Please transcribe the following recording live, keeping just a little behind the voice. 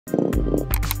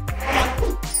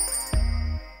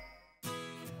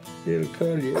It'll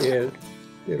call you Ed.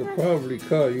 It'll probably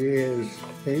call you Ez,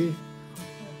 hey?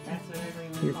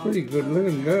 You're a pretty good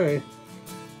looking guy.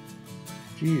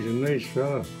 Geez, a nice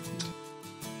fella.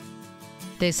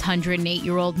 This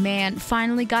 108-year-old man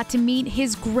finally got to meet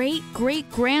his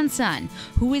great-great-grandson,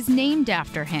 who is named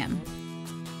after him.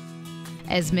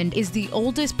 Esmond is the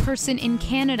oldest person in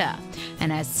Canada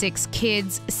and has 6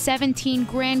 kids, 17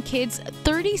 grandkids,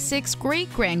 36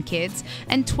 great-grandkids,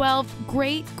 and 12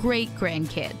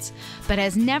 great-great-grandkids, but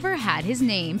has never had his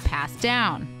name passed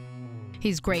down.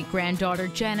 His great-granddaughter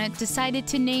Jenna decided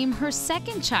to name her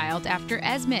second child after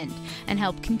Esmond and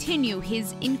help continue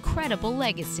his incredible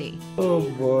legacy. Oh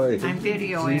boy. I'm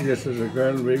videoing. See, this is a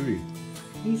grandbaby.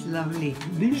 He's lovely.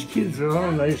 These kids are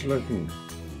all nice looking.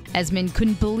 Esmond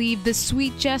couldn't believe the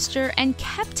sweet gesture and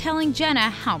kept telling Jenna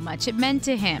how much it meant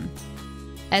to him.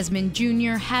 Esmond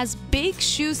Jr. has big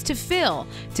shoes to fill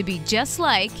to be just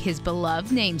like his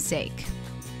beloved namesake.